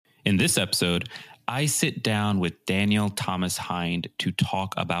In this episode, I sit down with Daniel Thomas Hind to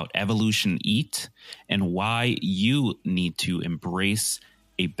talk about Evolution Eat and why you need to embrace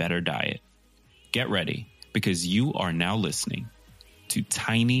a better diet. Get ready, because you are now listening to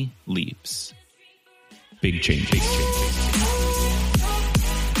Tiny Leaps. Big change, big change.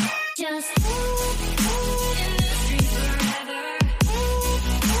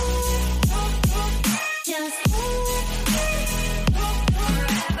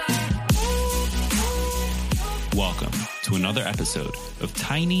 Welcome to another episode of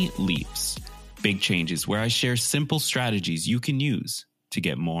Tiny Leaps, Big Changes, where I share simple strategies you can use to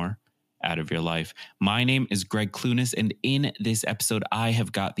get more out of your life. My name is Greg Clunas, and in this episode, I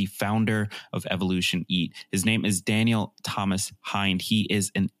have got the founder of Evolution Eat. His name is Daniel Thomas Hind. He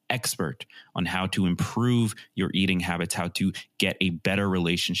is an expert on how to improve your eating habits, how to get a better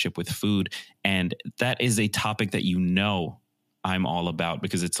relationship with food. And that is a topic that you know I'm all about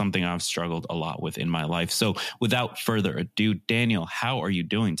because it's something I've struggled a lot with in my life. So without further ado, Daniel, how are you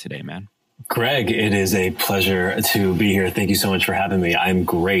doing today, man? Greg, it is a pleasure to be here. Thank you so much for having me. I'm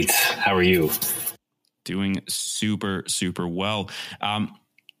great. How are you? Doing super, super well.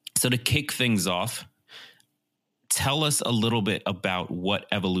 So to kick things off, tell us a little bit about what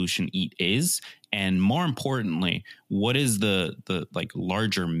Evolution Eat is, and more importantly, what is the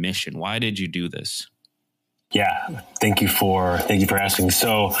larger mission? Why did you do this? Yeah, thank you for asking.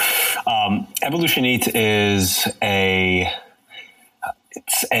 So, Evolution Eat is a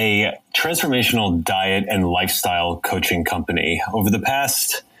transformational diet and lifestyle coaching company. For the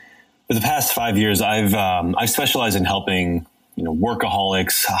past 5 years, I've specialized in helping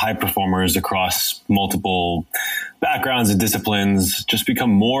workaholics, high performers across multiple backgrounds and disciplines just become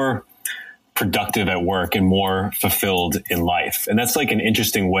more productive at work and more fulfilled in life. And that's like an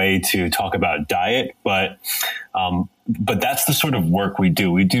interesting way to talk about diet, but that's the sort of work we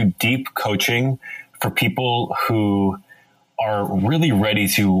do. We do deep coaching for people who are really ready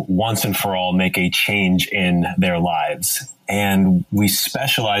to once and for all make a change in their lives. And we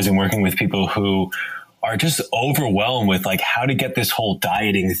specialize in working with people who are just overwhelmed with how to get this whole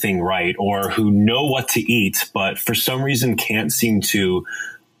dieting thing right, or who know what to eat, but for some reason can't seem to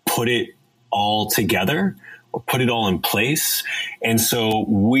put it all together or put it all in place. And so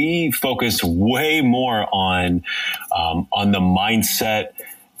we focus way more on the mindset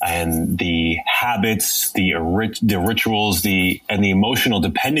and the habits, the rituals, and the emotional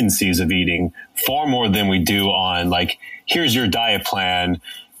dependencies of eating far more than we do on here's your diet plan,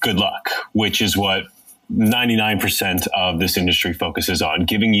 good luck, which is what 99% of this industry focuses on,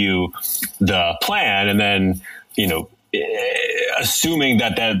 giving you the plan and then, assuming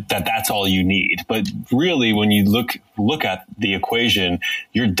that's all you need. But really, when you look at the equation,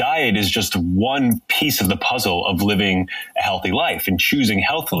 your diet is just one piece of the puzzle of living a healthy life and choosing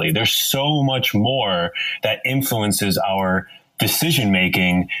healthily. There's so much more that influences our decision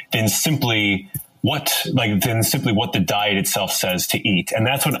making than simply what the diet itself says to eat. And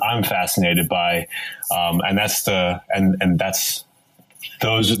that's what I'm fascinated by. And that's the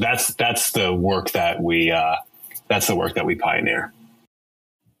work that we that's the work that we pioneer.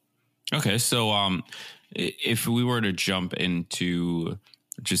 Okay. So, if we were to jump into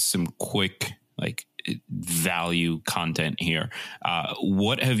just some quick, value content here,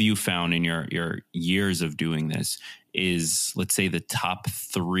 what have you found in your years of doing this is, let's say, the top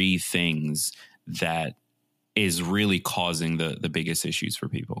 3 things that is really causing the biggest issues for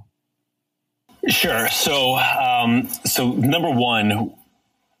people? Sure. So number one,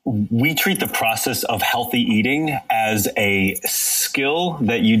 we treat the process of healthy eating as a skill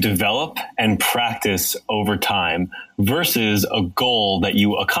that you develop and practice over time versus a goal that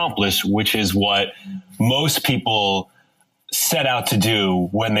you accomplish, which is what most people set out to do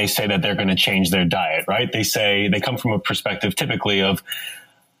when they say that they're going to change their diet, right? They come from a perspective typically of,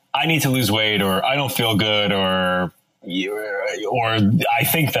 I need to lose weight, or I don't feel good, or I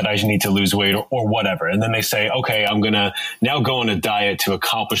think that I need to lose weight, or whatever. And then they say, okay, I'm going to now go on a diet to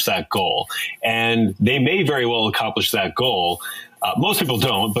accomplish that goal. And they may very well accomplish that goal. Most people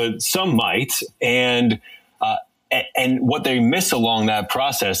don't, but some might. And what they miss along that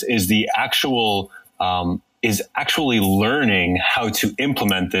process is actually learning how to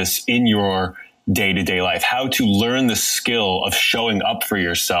implement this in your day-to-day life, how to learn the skill of showing up for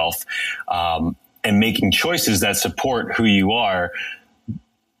yourself, and making choices that support who you are.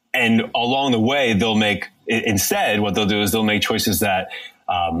 And along the way, what they'll do is they'll make choices that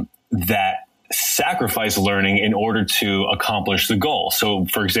sacrifice learning in order to accomplish the goal. So,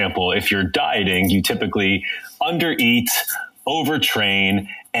 for example, if you're dieting, you typically undereat, overtrain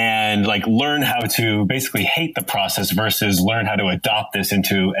and like learn how to basically hate the process versus learn how to adopt this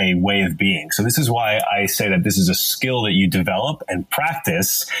into a way of being. So this is why I say that this is a skill that you develop and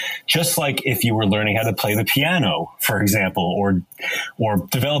practice, just like if you were learning how to play the piano, for example, or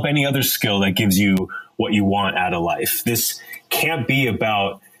develop any other skill that gives you what you want out of life. This can't be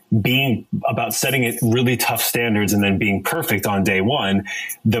about setting it really tough standards and then being perfect on day one.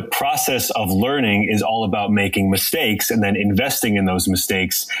 The process of learning is all about making mistakes and then investing in those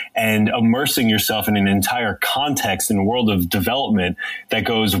mistakes and immersing yourself in an entire context and world of development that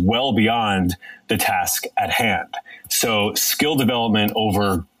goes well beyond the task at hand. So skill development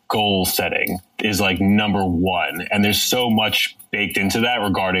over goal setting is like number one. And there's so much baked into that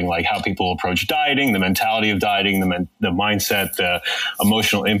regarding like how people approach dieting, the mentality of dieting, the mindset, the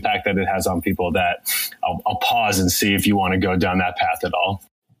emotional impact that it has on people, that I'll pause and see if you want to go down that path at all.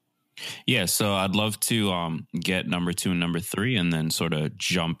 Yeah, so I'd love to get number 2 and number 3 and then sort of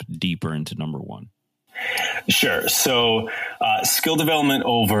jump deeper into number 1. Sure. So skill development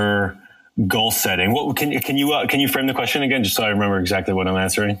over goal setting. What can you frame the question again, just so I remember exactly what I'm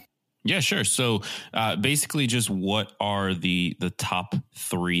answering? Yeah, sure. So basically just what are the top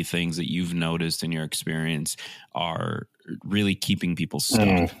 3 things that you've noticed in your experience are really keeping people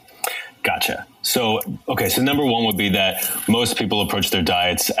stuck? Gotcha. So number 1 would be that most people approach their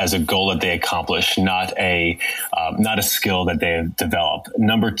diets as a goal that they accomplish, not a skill that they have developed.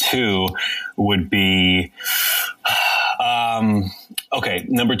 Number 2 would be,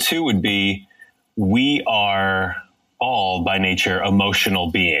 number 2 would be, we are all by nature emotional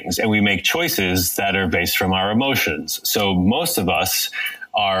beings, and we make choices that are based from our emotions. So most of us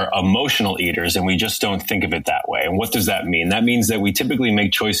are emotional eaters, and we just don't think of it that way. And what does that mean? That means that we typically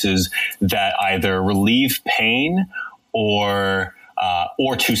make choices that either relieve pain or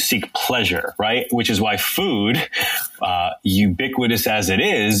to seek pleasure, right? Which is why food, ubiquitous as it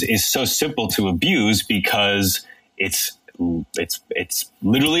is so simple to abuse, because it's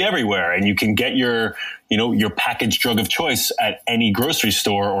literally everywhere, and you can get your packaged drug of choice at any grocery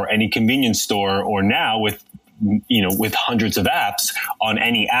store or any convenience store, or now with hundreds of apps on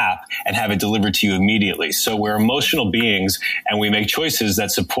any app, and have it delivered to you immediately. So we're emotional beings, and we make choices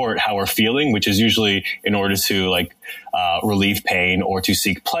that support how we're feeling, which is usually in order to relieve pain or to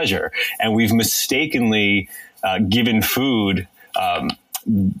seek pleasure. And we've mistakenly given food,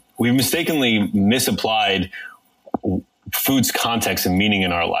 we've mistakenly misapplied food's context and meaning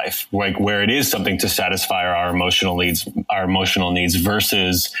in our life, like where it is something to satisfy our emotional needs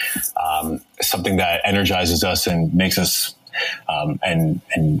versus something that energizes us and makes us and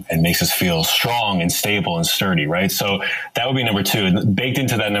makes us feel strong and stable and sturdy, right? So that would be number 2. And baked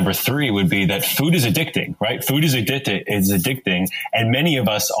into that number 3 would be that food is addicting, right? Food is addicting, and many of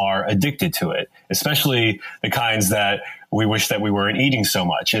us are addicted to it, especially the kinds that we wish that we weren't eating so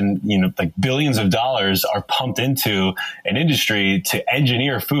much. And, billions of dollars are pumped into an industry to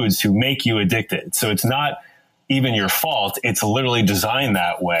engineer foods to make you addicted. So it's not even your fault. It's literally designed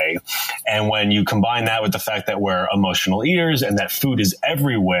that way. And when you combine that with the fact that we're emotional eaters and that food is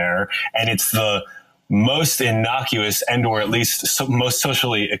everywhere, and it's the most innocuous and or at least most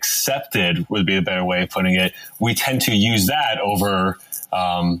socially accepted would be a better way of putting it, we tend to use that over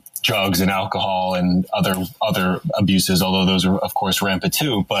drugs and alcohol and other abuses, although those are, of course, rampant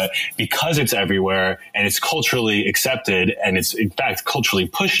too. But because it's everywhere and it's culturally accepted and it's, in fact, culturally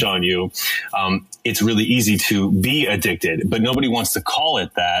pushed on you, it's really easy to be addicted. But nobody wants to call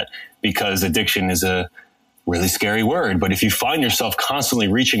it that because addiction is a really scary word. But if you find yourself constantly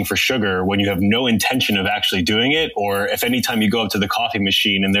reaching for sugar when you have no intention of actually doing it, or if anytime you go up to the coffee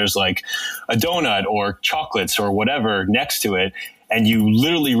machine and there's like a donut or chocolates or whatever next to it, and you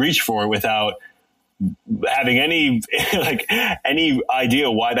literally reach for it without having any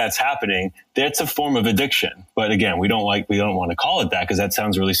idea why that's happening, that's a form of addiction. But again, we don't want to call it that because that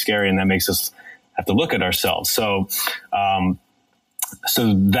sounds really scary and that makes us have to look at ourselves. So that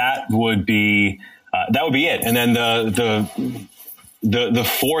would be it. And then the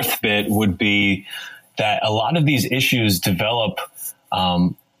fourth bit would be that a lot of these issues develop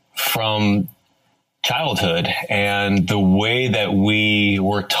from childhood and the way that we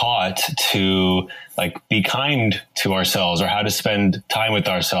were taught to be kind to ourselves, or how to spend time with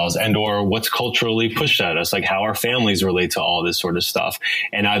ourselves, and or what's culturally pushed at us, like how our families relate to all this sort of stuff,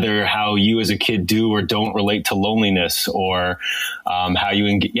 and either how you as a kid do or don't relate to loneliness, or how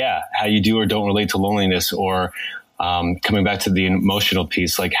you do or don't relate to loneliness, or coming back to the emotional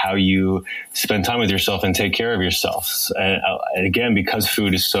piece, like how you spend time with yourself and take care of yourself. And again, because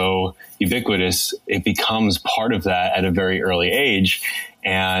food is so ubiquitous, it becomes part of that at a very early age.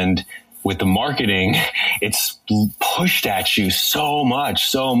 And with the marketing, it's pushed at you so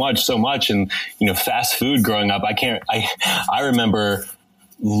much. And, fast food growing up, I remember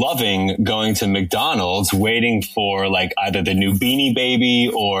loving going to McDonald's, waiting for like either the new Beanie Baby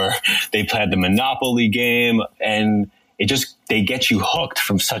or they played the Monopoly game, and they get you hooked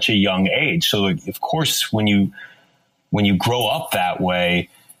from such a young age. So of course, when you grow up that way,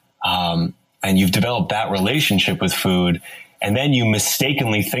 and you've developed that relationship with food, and then you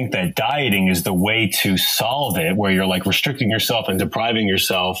mistakenly think that dieting is the way to solve it, where you're like restricting yourself and depriving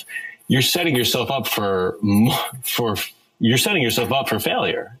yourself, you're setting yourself up for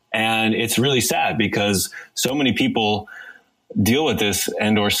failure. And it's really sad because so many people deal with this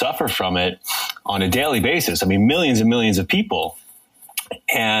and or suffer from it on a daily basis. I mean, millions and millions of people,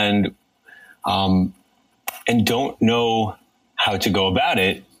 and don't know how to go about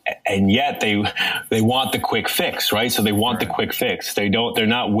it. And yet they want the quick fix, right? So they want the quick fix. They're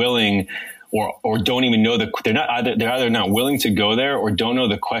not willing or don't even know they're either not willing to go there or don't know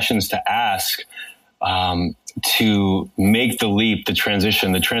the questions to ask, to make the leap, the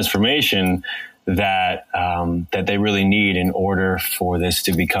transition, the transformation that they really need in order for this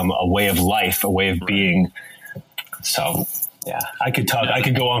to become a way of life, a way of being. So yeah, I could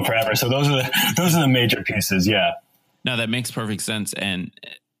go on forever. So those are the major pieces. Yeah. No, that makes perfect sense. And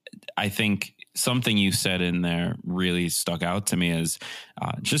I think something you said in there really stuck out to me as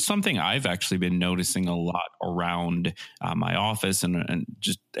just something I've actually been noticing a lot around my office and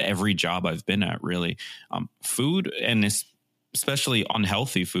just every job I've been at, really. Food, and especially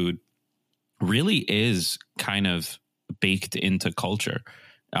unhealthy food, really is kind of baked into culture.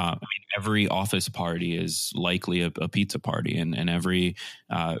 I mean, every office party is likely a pizza party, and every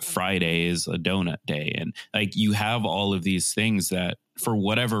Friday is a donut day. And like, you have all of these things that, for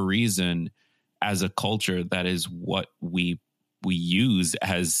whatever reason, as a culture, that is what we use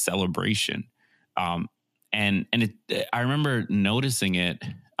as celebration. I remember noticing it.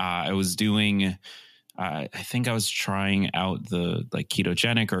 I was doing, I think I was trying out the like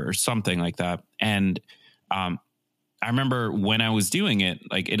ketogenic or something like that. And I remember when I was doing it,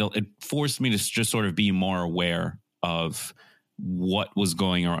 like it forced me to just sort of be more aware of what was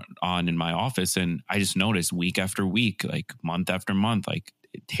going on in my office. And I just noticed week after week, like month after month, like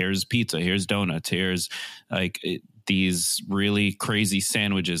here's pizza, here's donuts, here's like these really crazy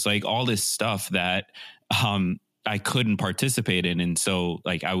sandwiches, like all this stuff that I couldn't participate in. And so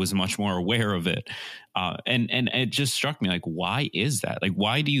like I was much more aware of it. And it just struck me, like, why is that? Like,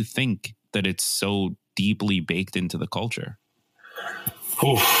 why do you think that it's so deeply baked into the culture?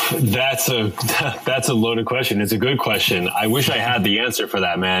 Oof, that's a loaded question. It's a good question. I wish I had the answer for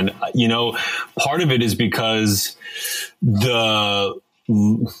that, man. Part of it is because the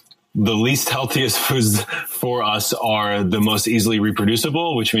least healthiest foods for us are the most easily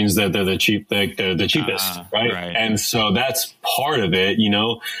reproducible, which means that they're the cheapest, right? And so that's part of it.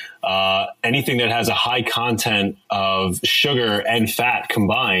 Anything that has a high content of sugar and fat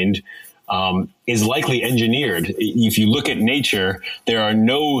combined is likely engineered. If you look at nature, there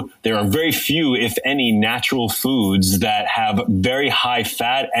are very few, if any, natural foods that have very high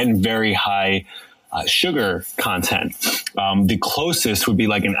fat and very high sugar content. The closest would be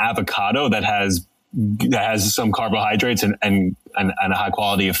like an avocado that has some carbohydrates and a high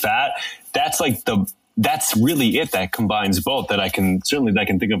quality of fat. That's really it that combines both that I can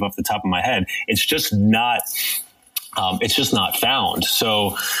think of off the top of my head. It's just not found.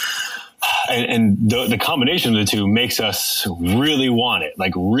 So, and the combination of the two makes us really want it,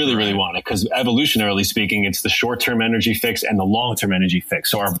 like really want it. Because evolutionarily speaking, it's the short-term energy fix and the long-term energy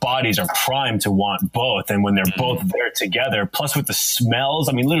fix. So our bodies are primed to want both. And when they're both there together, plus with the smells,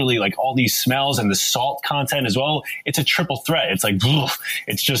 I mean, literally like all these smells and the salt content as well, it's a triple threat. It's like,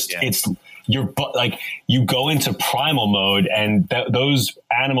 it's just, it's like you go into primal mode and those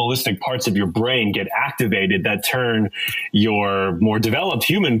animalistic parts of your brain get activated that turn your more developed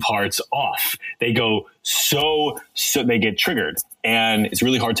human parts off. They go so they get triggered, and it's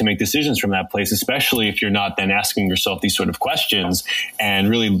really hard to make decisions from that place, especially if you're not then asking yourself these sort of questions and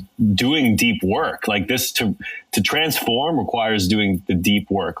really doing deep work like this. To transform requires doing the deep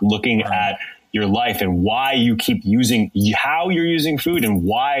work, looking at your life and why you keep how you're using food and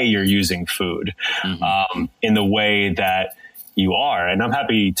why you're using food in the way that you are. And I'm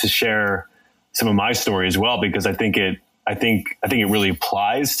happy to share some of my story as well, because I think it really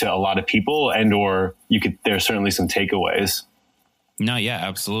applies to a lot of people, and or there's certainly some takeaways. No, yeah,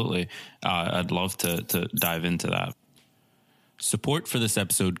 absolutely. I'd love to dive into that. Support for this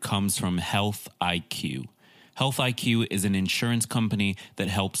episode comes from Health IQ. Health IQ is an insurance company that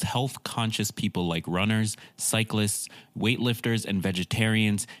helps health-conscious people like runners, cyclists, weightlifters, and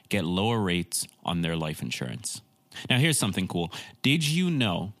vegetarians get lower rates on their life insurance. Now, here's something cool. Did you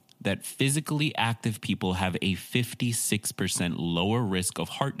know that physically active people have a 56% lower risk of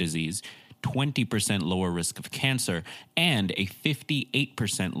heart disease, 20% lower risk of cancer, and a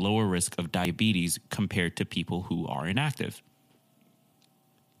 58% lower risk of diabetes compared to people who are inactive?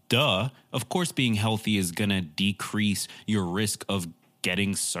 Duh. Of course, being healthy is going to decrease your risk of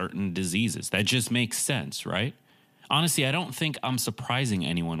getting certain diseases. That just makes sense, right? Honestly, I don't think I'm surprising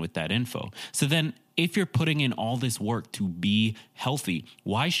anyone with that info. So then, if you're putting in all this work to be healthy,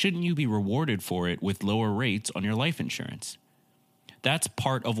 why shouldn't you be rewarded for it with lower rates on your life insurance? That's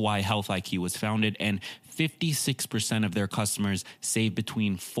part of why Health IQ was founded, and 56% of their customers save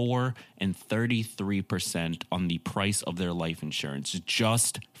between 4 and 33% on the price of their life insurance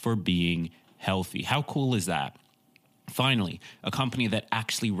just for being healthy. How cool is that? Finally, a company that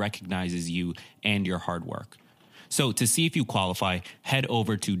actually recognizes you and your hard work. So to see if you qualify, head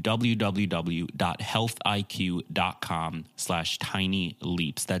over to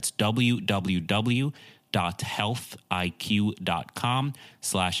www.healthiq.com/tinyleaps. That's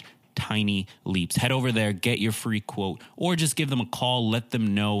www.healthiq.com/tinyleaps. Head over there, get your free quote, or just give them a call. Let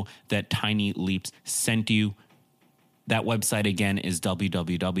them know that Tiny Leaps sent you. That website again is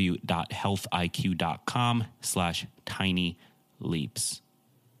www.healthiq.com/tinyleaps.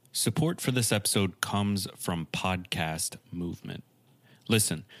 Support for this episode comes from Podcast Movement.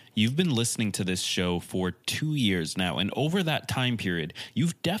 Listen, you've been listening to this show for 2 years now, and over that time period,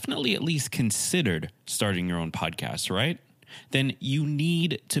 you've definitely at least considered starting your own podcast, right? Then you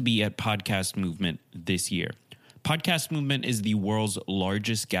need to be at Podcast Movement this year. Podcast Movement is the world's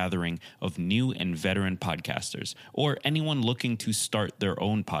largest gathering of new and veteran podcasters, or anyone looking to start their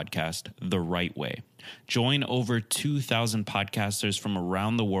own podcast the right way. Join over 2,000 podcasters from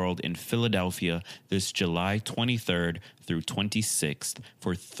around the world in Philadelphia this July 23rd through 26th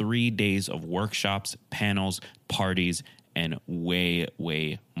for 3 days of workshops, panels, parties, and way,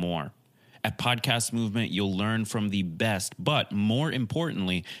 way more. At Podcast Movement, you'll learn from the best, but more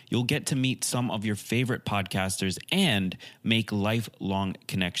importantly, you'll get to meet some of your favorite podcasters and make lifelong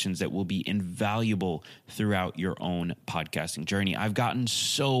connections that will be invaluable throughout your own podcasting journey. I've gotten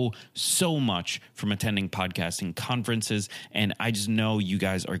so much from attending podcasting conferences, and I just know you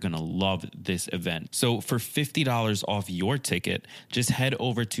guys are going to love this event. So for $50 off your ticket, just head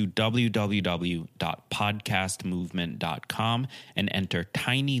over to www.podcastmovement.com and enter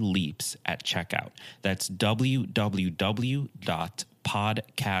Tiny Leaps at checkout. That's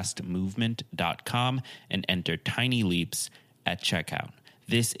www.podcastmovement.com and enter Tiny Leaps at checkout.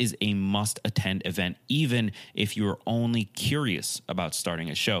 This is a must-attend event, even if you're only curious about starting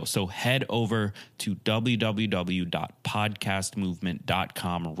a show. So head over to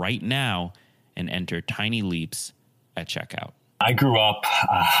www.podcastmovement.com right now and enter Tiny Leaps at checkout. I grew up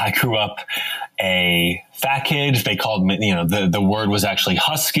a fat kid. They called me, the word was actually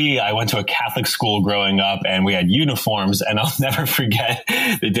husky. I went to a Catholic school growing up and we had uniforms, and I'll never forget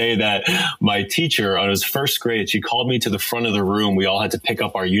the day that my teacher on his first grade, she called me to the front of the room. We all had to pick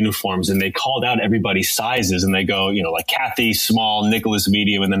up our uniforms and they called out everybody's sizes, and they go, like Kathy, small, Nicholas,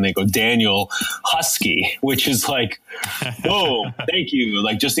 medium. And then they go, Daniel, husky, which is like, whoa, thank you.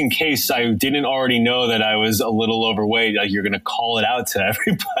 Like, just in case I didn't already know that I was a little overweight, like you're going to call it out to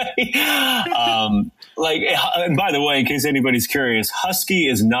everybody. And by the way, in case anybody's curious, husky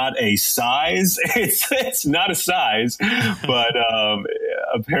is not a size. It's not a size, but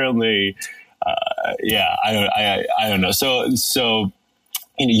apparently, I don't know. So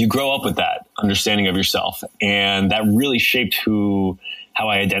you grow up with that understanding of yourself, and that really shaped how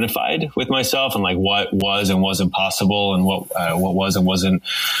I identified with myself, and like what was and wasn't possible, and what was and wasn't,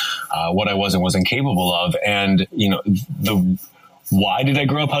 what I was and wasn't capable of. And, why did I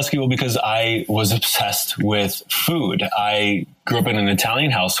grow up husky? Well, because I was obsessed with food. I grew up in an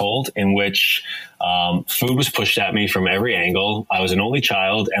Italian household in which food was pushed at me from every angle. I was an only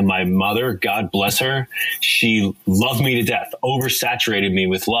child, and my mother, God bless her, she loved me to death, oversaturated me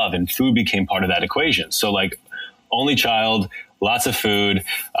with love, and food became part of that equation. So like, only child, lots of food,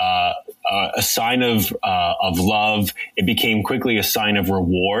 a sign of love. It became quickly a sign of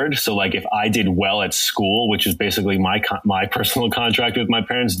reward. So like, if I did well at school, which is basically my personal contract with my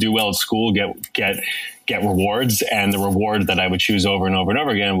parents, do well at school, get rewards. And the reward that I would choose over and over and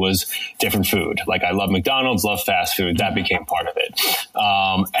over again was different food. Like, I love McDonald's, love fast food. That became part of it.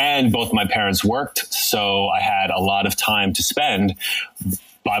 And both my parents worked, so I had a lot of time to spend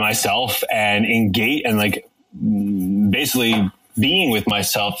by myself and engage and like, basically being with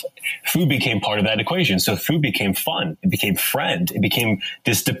myself, food became part of that equation. So food became fun. It became friend. It became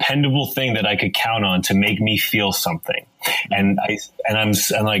this dependable thing that I could count on to make me feel something. And I'm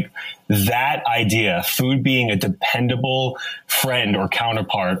like, that idea, food being a dependable friend or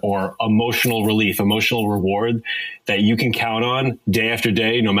counterpart or emotional relief, emotional reward that you can count on day after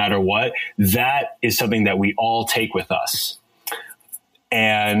day, no matter what, that is something that we all take with us.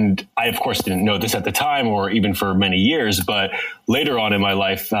 And I, of course, didn't know this at the time or even for many years, but later on in my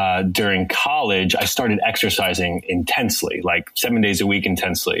life, during college, I started exercising intensely, like 7 days a week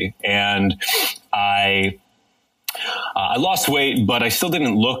intensely. And I lost weight, but I still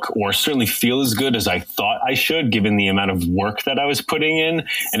didn't look or certainly feel as good as I thought I should, given the amount of work that I was putting in.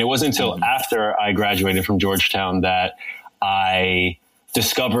 And it wasn't until after I graduated from Georgetown that I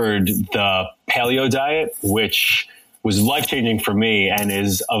discovered the paleo diet, which was life-changing for me and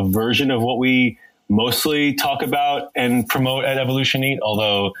is a version of what we mostly talk about and promote at Evolution Eat,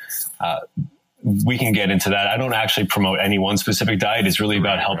 although we can get into that. I don't actually promote any one specific diet. It's really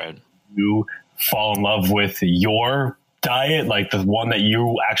about helping you fall in love with your diet, like the one that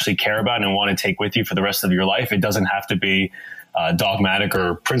you actually care about and want to take with you for the rest of your life. It doesn't have to be dogmatic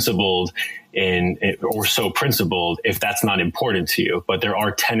or principled or so principled if that's not important to you. But there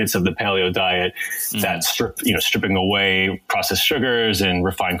are tenets of the paleo diet that stripping away processed sugars and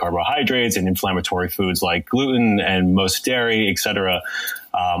refined carbohydrates and inflammatory foods like gluten and most dairy, etc.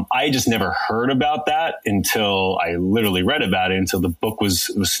 I just never heard about that until I literally read about it, until the book was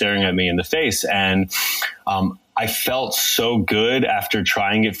staring at me in the face. And I felt so good after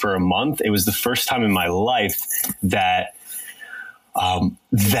trying it for a month. It was the first time in my life that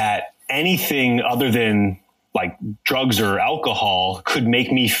anything other than like drugs or alcohol could make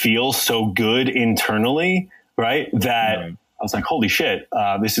me feel so good internally, right? That I was like, holy shit,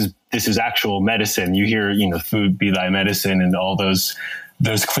 this is actual medicine. You hear, food be thy medicine and all those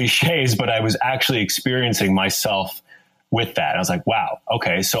cliches, but I was actually experiencing myself with that. I was like, wow,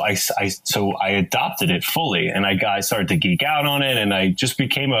 okay. So I adopted it fully, and I started to geek out on it, and I just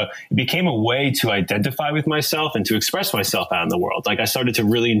became a way to identify with myself and to express myself out in the world. Like I started to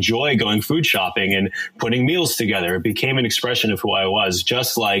really enjoy going food shopping and putting meals together. It became an expression of who I was,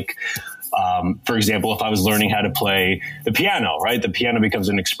 just like, for example, if I was learning how to play the piano, right? The piano becomes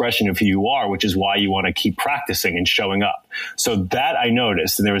an expression of who you are, which is why you want to keep practicing and showing up. So that I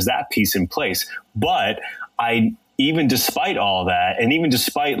noticed, and there was that piece in place. But even despite all that, and even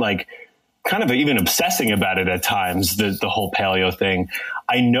despite like kind of even obsessing about it at times, the whole paleo thing,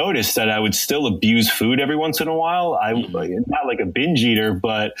 I noticed that I would still abuse food every once in a while. Not like a binge eater,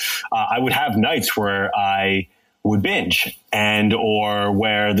 but I would have nights where I would binge, or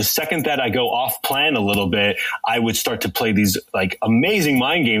where the second that I go off plan a little bit, I would start to play these like amazing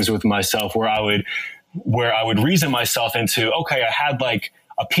mind games with myself where I would reason myself into, okay, I had like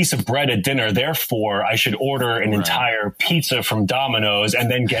a piece of bread at dinner, therefore I should order an entire pizza from Domino's and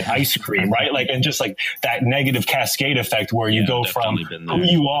then get ice cream, right? Like, and just like that negative cascade effect where you go from who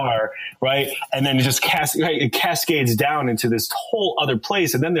you are, right? And then it just cascades down into this whole other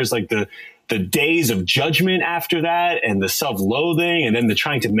place. And then there's like the days of judgment after that, and the self-loathing, and then the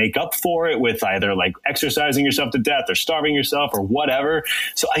trying to make up for it with either like exercising yourself to death or starving yourself or whatever.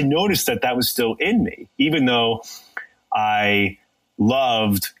 So I noticed that was still in me, even though I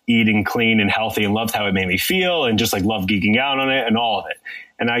loved eating clean and healthy and loved how it made me feel and just like loved geeking out on it and all of it.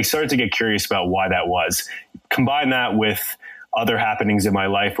 And I started to get curious about why that was. Combine that with other happenings in my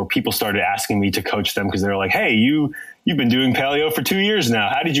life where people started asking me to coach them because they were like, hey, you've been doing paleo for 2 years now.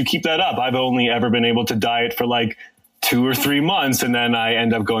 How did you keep that up? I've only ever been able to diet for like 2 or 3 months, and then I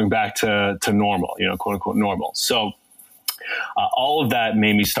end up going back to normal, quote unquote normal. So all of that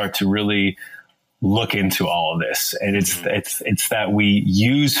made me start to really look into all of this. And it's that we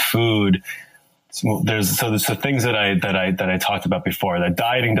use food. There's the things that I talked about before, that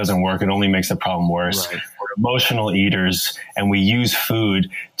dieting doesn't work. It only makes the problem worse. Right. We're emotional eaters, and we use food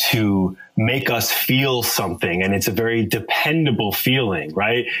to make us feel something. And it's a very dependable feeling,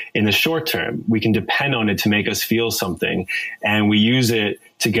 right? In the short term, we can depend on it to make us feel something. And we use it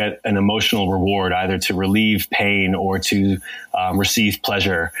to get an emotional reward, either to relieve pain or to receive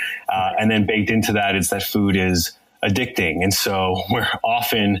pleasure. And then baked into that is that food is addicting. And so we're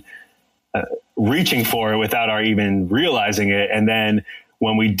often reaching for it without our even realizing it. And then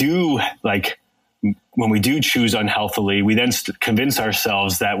when we do choose unhealthily, we then convince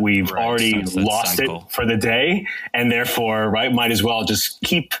ourselves that we've already lost cycle. It for the day. And therefore, right, might as well just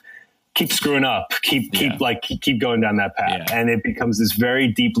keep screwing up, keep going down that path. Yeah. And it becomes this very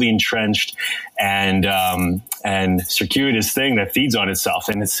deeply entrenched and circuitous thing that feeds on itself.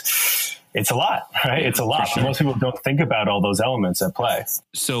 And it's a lot, right? It's a lot. Sure. Most people don't think about all those elements at play.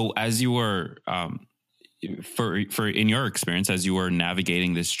 So as you were, for in your experience, as you were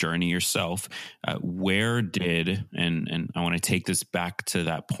navigating this journey yourself, where did, and I want to take this back to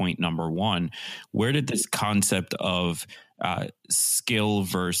that point number one, where did this concept of skill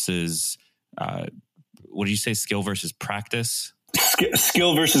versus, what did you say, skill versus practice?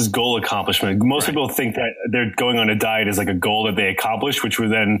 Skill versus goal accomplishment. Most people think that they're going on a diet is like a goal that they accomplish, which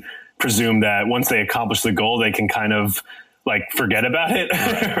would then presume that once they accomplish the goal, they can kind of like forget about it,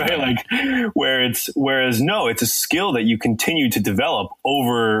 right? Like whereas no, it's a skill that you continue to develop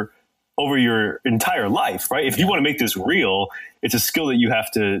over your entire life, right? If you want to make this real, it's a skill that you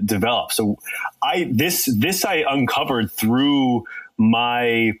have to develop. So this I uncovered through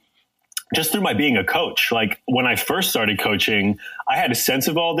my being a coach. Like when I first started coaching, I had a sense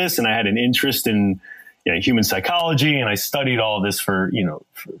of all this and I had an interest in human psychology, and I studied all this for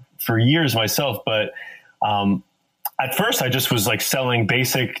years myself. But at first I just was like selling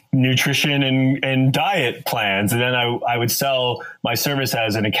basic nutrition and diet plans. And then I would sell my service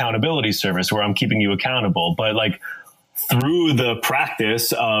as an accountability service where I'm keeping you accountable. But like through the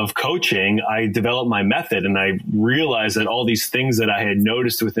practice of coaching, I developed my method, and I realized that all these things that I had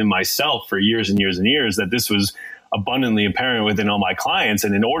noticed within myself for years and years and years, that this was abundantly apparent within all my clients.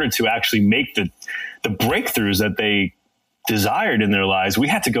 And in order to actually make the breakthroughs that they desired in their lives, we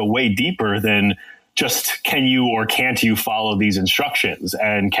had to go way deeper than just can you or can't you follow these instructions,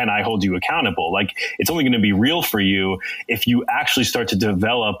 and can I hold you accountable? Like it's only going to be real for you if you actually start to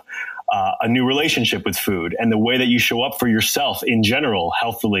develop a new relationship with food and the way that you show up for yourself in general,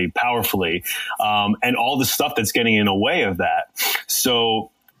 healthily, powerfully, and all the stuff that's getting in the way of that.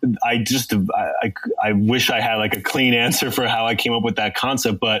 So I wish I had like a clean answer for how I came up with that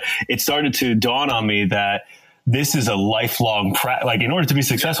concept, but it started to dawn on me that this is a lifelong like in order to be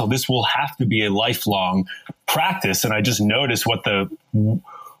successful, this will have to be a lifelong practice. And I just noticed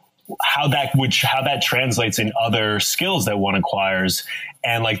how that translates in other skills that one acquires,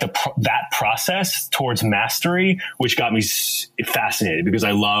 and like that process towards mastery, which got me fascinated because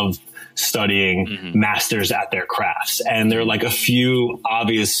I love studying masters at their crafts. And there are like a few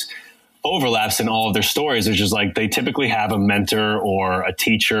obvious overlaps in all of their stories, which is like they typically have a mentor or a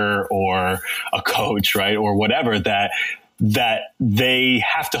teacher or a coach, right? Or whatever that they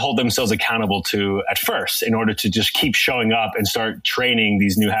have to hold themselves accountable to at first in order to just keep showing up and start training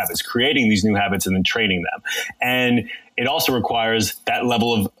these new habits, creating these new habits and then training them. And it also requires that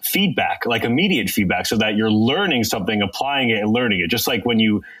level of feedback, like immediate feedback, so that you're learning something, applying it and learning it. Just like when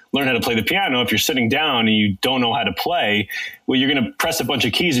you learn how to play the piano, if you're sitting down and you don't know how to play, well, you're going to press a bunch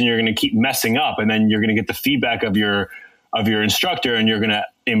of keys and you're going to keep messing up. And then you're going to get the feedback of your instructor, and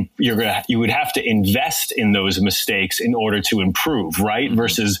you would have to invest in those mistakes in order to improve, right? Mm-hmm.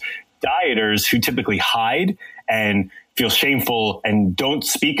 Versus dieters who typically hide and feel shameful and don't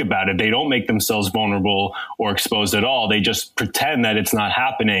speak about it. They don't make themselves vulnerable or exposed at all. They just pretend that it's not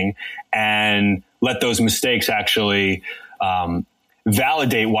happening and let those mistakes actually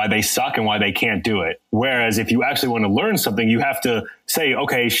validate why they suck and why they can't do it. Whereas if you actually want to learn something, you have to say,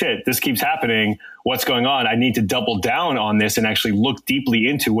 okay, shit, this keeps happening. What's going on? I need to double down on this and actually look deeply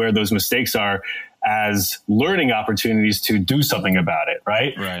into where those mistakes are as learning opportunities to do something about it.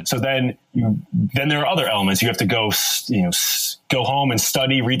 Right. So then there are other elements. You have to go home and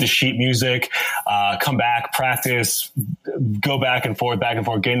study, read the sheet music, come back, practice, go back and forth,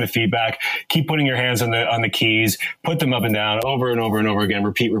 gain the feedback, keep putting your hands on the keys, put them up and down over and over and over again,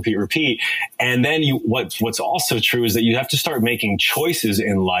 repeat. And then what's also true is that you have to start making choices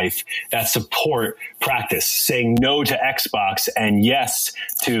in life that support practice, saying no to Xbox and yes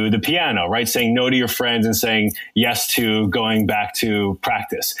to the piano, right? Saying no to your friends and saying yes to going back to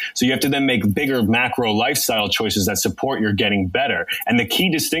practice. So you have to then make bigger macro lifestyle choices that support your getting better. And the key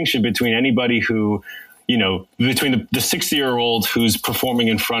distinction between anybody who, between the 60-year-old who's performing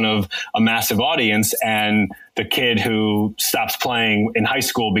in front of a massive audience and the kid who stops playing in high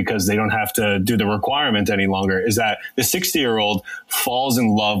school because they don't have to do the requirement any longer, is that the 60-year-old falls in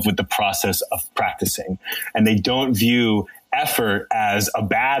love with the process of practicing. And they don't view effort as a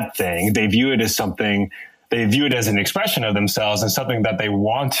bad thing. They view it as an expression of themselves and something that they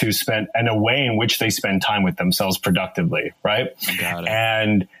want to spend, and a way in which they spend time with themselves productively. Right. Got it.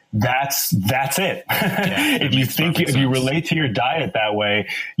 And that's it. Yeah, if you relate to your diet that way,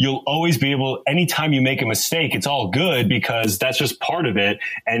 you'll always be able, anytime you make a mistake, it's all good because that's just part of it.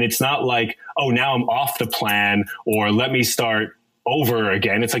 And it's not like, oh, now I'm off the plan or let me start over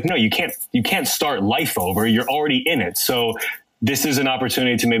again. It's like, no, you can't start life over. You're already in it. So this is an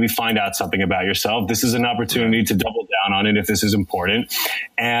opportunity to maybe find out something about yourself. This is an opportunity to double down on it if this is important.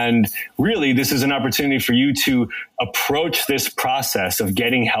 And really, this is an opportunity for you to approach this process of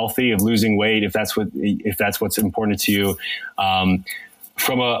getting healthy, of losing weight, if that's what's important to you,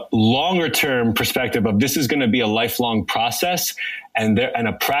 from a longer term perspective of this is going to be a lifelong process and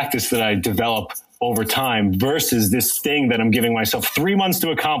a practice that I develop over time versus this thing that I'm giving myself 3 months to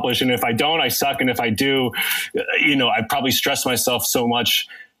accomplish. And if I don't, I suck. And if I do, I probably stress myself so much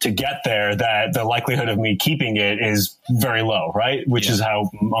to get there that the likelihood of me keeping it is very low, right? Which is how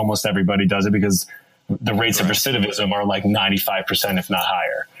almost everybody does it, because the rates of recidivism are like 95%, if not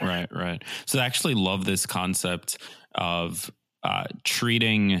higher. Right. So I actually love this concept of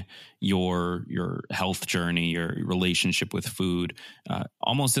treating your health journey, your relationship with food,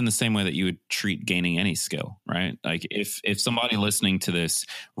 almost in the same way that you would treat gaining any skill, right? Like if somebody listening to this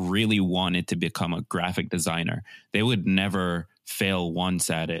really wanted to become a graphic designer, they would never fail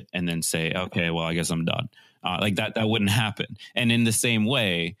once at it and then say, okay, well, I guess I'm done. Like that wouldn't happen. And in the same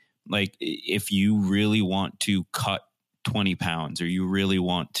way, like if you really want to cut 20 pounds or you really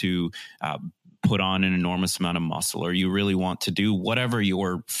want to put on an enormous amount of muscle, or you really want to do whatever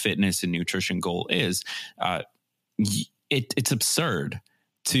your fitness and nutrition goal is, it's absurd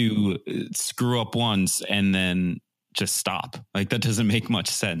to screw up once and then just stop. Like that doesn't make much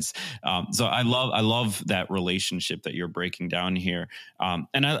sense. So I love that relationship that you're breaking down here.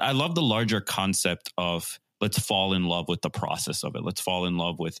 And I love the larger concept of let's fall in love with the process of it. Let's fall in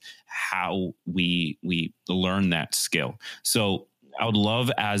love with how we learn that skill. So I would love,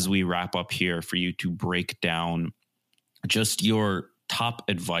 as we wrap up here, for you to break down just your top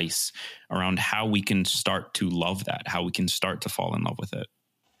advice around how we can start to love that, how we can start to fall in love with it.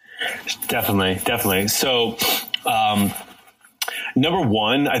 Definitely. So, number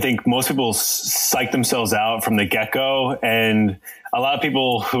one, I think most people psych themselves out from the get-go. And a lot of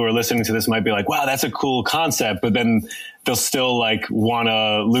people who are listening to this might be like, wow, that's a cool concept. But then they'll still like want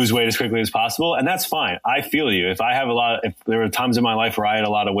to lose weight as quickly as possible. And that's fine. I feel you. If there were times in my life where I had a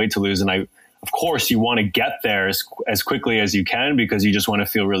lot of weight to lose, and of course you want to get there as quickly as you can because you just want to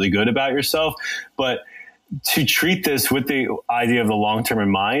feel really good about yourself. But to treat this with the idea of the long-term in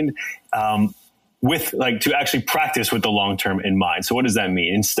mind, to actually practice with the long-term in mind. So what does that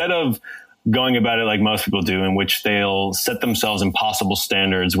mean? Instead of going about it like most people do, in which they'll set themselves impossible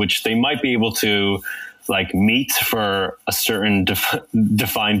standards, which they might be able to like meet for a certain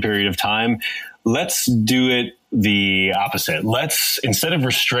defined period of time, let's do it the opposite. Let's, instead of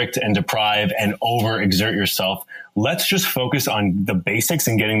restrict and deprive and overexert yourself, let's just focus on the basics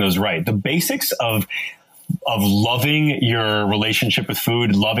and getting those right. The basics of loving your relationship with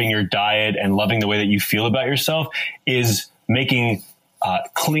food, loving your diet, and loving the way that you feel about yourself is making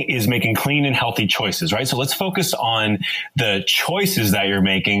clean and healthy choices, right? So let's focus on the choices that you're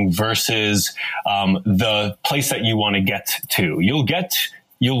making versus the place that you want to get to.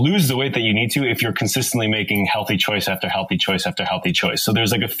 You'll lose the weight that you need to if you're consistently making healthy choice after healthy choice after healthy choice. So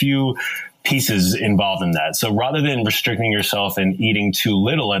there's like a few pieces involved in that. So rather than restricting yourself and eating too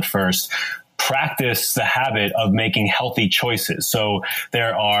little at first, practice the habit of making healthy choices. So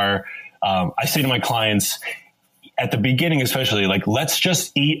there are, I say to my clients, at the beginning, especially, like, let's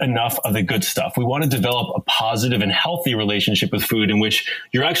just eat enough of the good stuff. We want to develop a positive and healthy relationship with food in which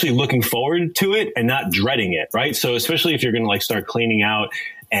you're actually looking forward to it and not dreading it, right? So especially if you're going to like start cleaning out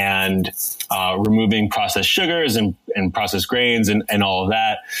and removing processed sugars and processed grains and all of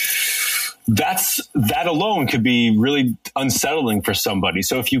that, that alone could be really unsettling for somebody.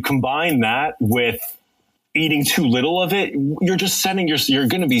 So if you combine that with eating too little of it, you're just you're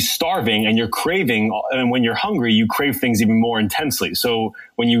going to be starving and you're craving. And when you're hungry, you crave things even more intensely. So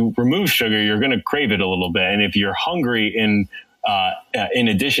when you remove sugar, you're going to crave it a little bit. And if you're hungry in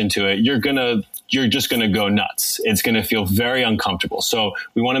addition to it, you're just going to go nuts. It's going to feel very uncomfortable. So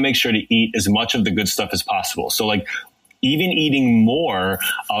we want to make sure to eat as much of the good stuff as possible. So like, even eating more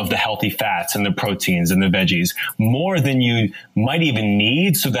of the healthy fats and the proteins and the veggies, more than you might even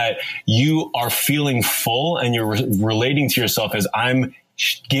need, so that you are feeling full and you're relating to yourself as, I'm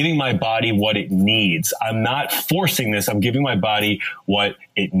giving my body what it needs. I'm not forcing this. I'm giving my body what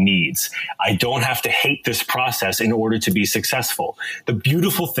it needs. I don't have to hate this process in order to be successful. The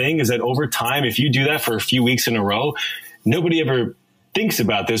beautiful thing is that over time, if you do that for a few weeks in a row, nobody ever thinks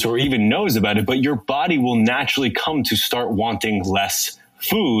about this or even knows about it, but your body will naturally come to start wanting less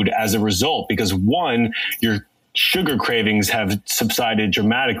food as a result, because one, your sugar cravings have subsided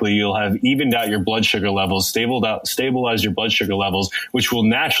dramatically. You'll have evened out your blood sugar levels, stabilize your blood sugar levels, which will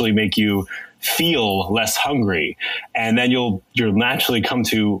naturally make you feel less hungry. And then you'll naturally come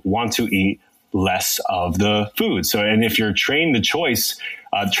to want to eat less of the food. So, and if you're trained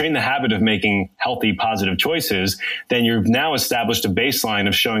train the habit of making healthy, positive choices, then you've now established a baseline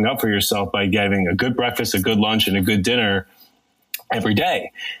of showing up for yourself by getting a good breakfast, a good lunch, and a good dinner every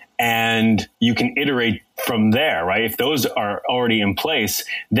day. And you can iterate from there, right? If those are already in place,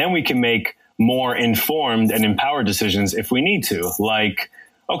 then we can make more informed and empowered decisions if we need to. Like,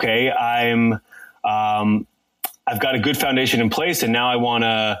 okay, I've got a good foundation in place, and now I want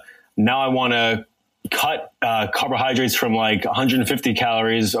to cut carbohydrates from like 150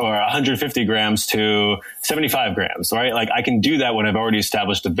 calories or 150 grams to 75 grams, right? Like I can do that when I've already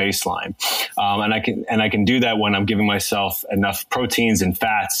established a baseline. And I can do that when I'm giving myself enough proteins and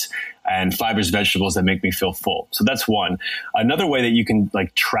fats and fibers, vegetables that make me feel full. So that's one. Another way that you can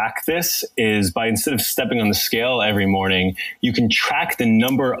like track this is by, instead of stepping on the scale every morning, you can track the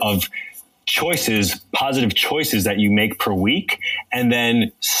number of choices, positive choices that you make per week, and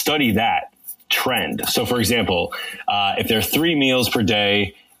then study that trend. So for example, if there are 3 meals per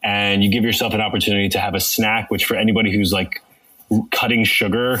day and you give yourself an opportunity to have a snack, which for anybody who's like cutting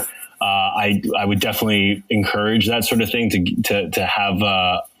sugar, I would definitely encourage that sort of thing to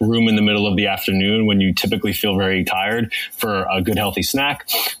have room in the middle of the afternoon when you typically feel very tired for a good healthy snack.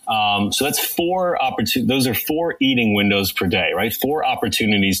 So that's 4 those are 4 eating windows per day, right? 4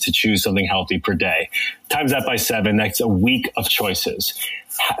 opportunities to choose something healthy per day. Times that by 7, that's a week of choices.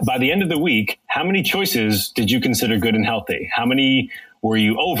 By the end of the week, how many choices did you consider good and healthy? How many were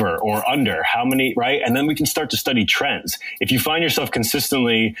you over or under? How many, right? And then we can start to study trends. If you find yourself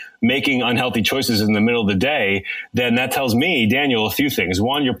consistently making unhealthy choices in the middle of the day, then that tells me, Daniel, a few things.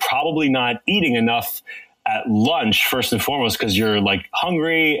 One, you're probably not eating enough at lunch, first and foremost, because you're like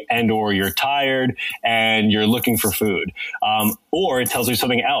hungry and or you're tired and you're looking for food. Or it tells you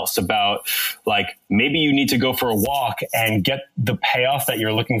something else about, like, maybe you need to go for a walk and get the payoff that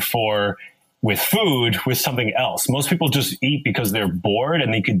you're looking for with food with something else. Most people just eat because they're bored,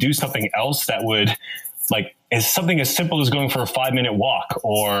 and they could do something else that would, like, is something as simple as going for a 5-minute walk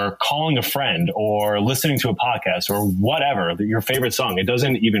or calling a friend or listening to a podcast or whatever, your favorite song. It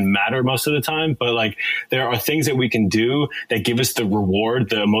doesn't even matter most of the time, but like there are things that we can do that give us the reward,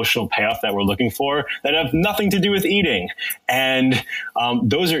 the emotional payoff that we're looking for that have nothing to do with eating. And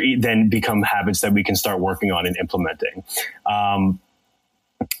those are then become habits that we can start working on and implementing.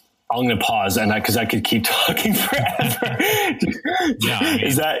 I'm going to pause because I could keep talking forever. Yeah, I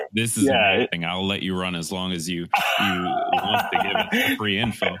mean, this is amazing. I'll let you run as long as you want to give us free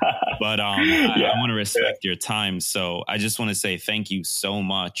info. But I want to respect your time. So I just want to say thank you so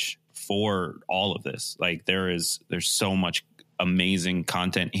much for all of this. Like there's so much amazing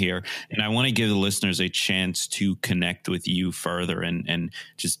content here. And I want to give the listeners a chance to connect with you further and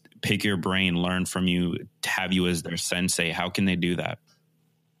just pick your brain, learn from you, have you as their sensei. How can they do that?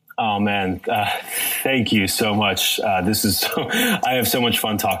 Oh man, thank you so much. I have so much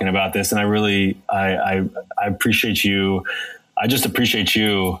fun talking about this, and I appreciate you. I just appreciate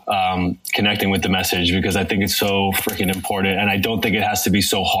you connecting with the message, because I think it's so freaking important, and I don't think it has to be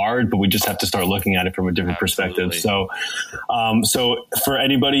so hard, but we just have to start looking at it from a different perspective. So for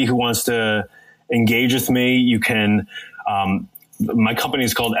anybody who wants to engage with me, you can. My company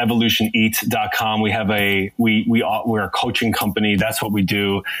is called evolutioneat.com. We're a coaching company. That's what we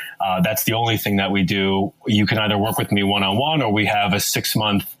do. That's the only thing that we do. You can either work with me one-on-one, or we have a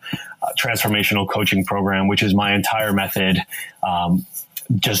 6-month transformational coaching program, which is my entire method,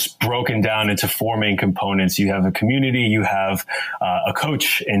 just broken down into 4 main components. You have a community, you have a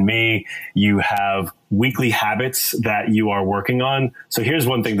coach in me, you have weekly habits that you are working on. So here's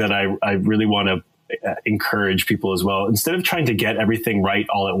one thing that I really want to encourage people as well. Instead of trying to get everything right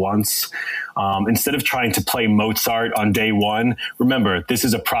all at once, instead of trying to play Mozart on day 1, remember, this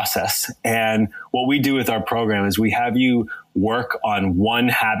is a process. And what we do with our program is we have you work on one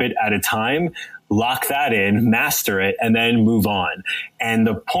habit at a time, lock that in, master it, and then move on. And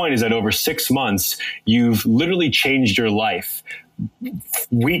the point is that over 6 months, you've literally changed your life.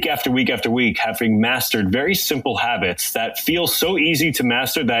 Week after week after week, having mastered very simple habits that feel so easy to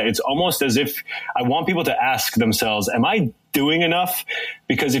master that it's almost as if I want people to ask themselves, am I doing enough?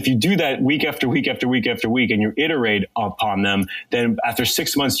 Because if you do that week after week after week after week and you iterate upon them, then after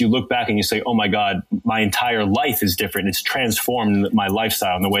 6 months, you look back and you say, oh my God, my entire life is different. It's transformed my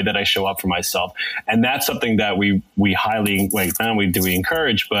lifestyle and the way that I show up for myself. And that's something that we highly, not only do we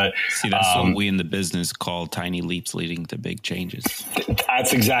encourage, but see, that's what we in the business call tiny leaps leading to big changes.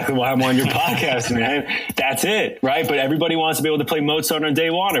 That's exactly why I'm on your podcast, man. That's it, right? But everybody wants to be able to play Mozart on day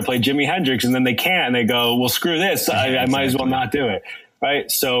 1 or play Jimi Hendrix, and then they can't. And they go, well, screw this. I might as well not do it, right?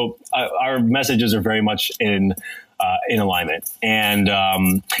 So our messages are very much in in alignment. And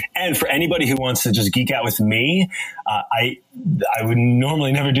for anybody who wants to just geek out with me, I would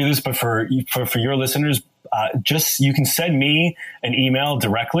normally never do this, but for your listeners, you can send me an email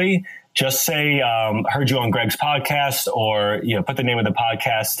directly. Just say, heard you on Greg's podcast, or, put the name of the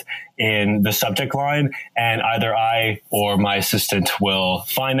podcast in the subject line, and either I or my assistant will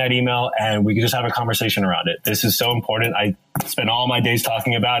find that email and we can just have a conversation around it. This is so important. I spend all my days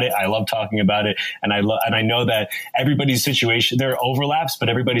talking about it. I love talking about it. And I know that everybody's situation, there are overlaps, but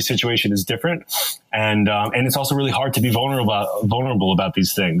everybody's situation is different. And it's also really hard to be vulnerable about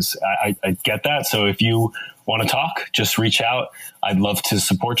these things. I get that. So if you want to talk, just reach out. I'd love to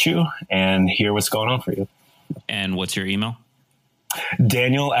support you and hear what's going on for you. And what's your email?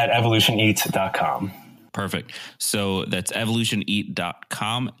 Daniel@evolutioneat.com. Perfect. So that's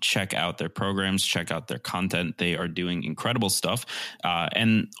evolutioneat.com. Check out their programs, check out their content. They are doing incredible stuff.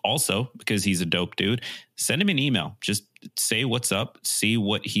 And also, because he's a dope dude, send him an email. Just say what's up, see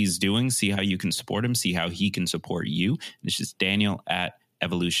what he's doing, see how you can support him, see how he can support you. It's just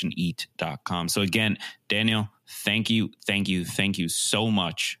Daniel@evolutioneat.com. So again, Daniel, thank you so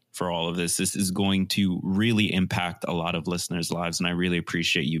much for all of this. This is going to really impact a lot of listeners' lives, and I really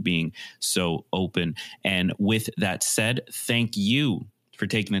appreciate you being so open. And with that said, thank you for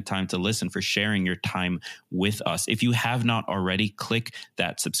taking the time to listen, for sharing your time with us. If you have not already, click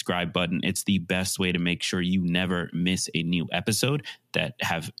that subscribe button. It's the best way to make sure you never miss a new episode that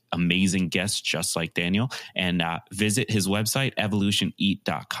have amazing guests just like Daniel. And visit his website,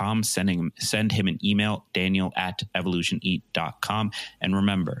 evolutioneat.com. Send him an email, Daniel@evolutioneat.com. And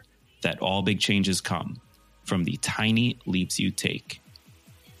remember that all big changes come from the tiny leaps you take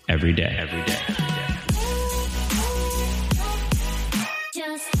every day.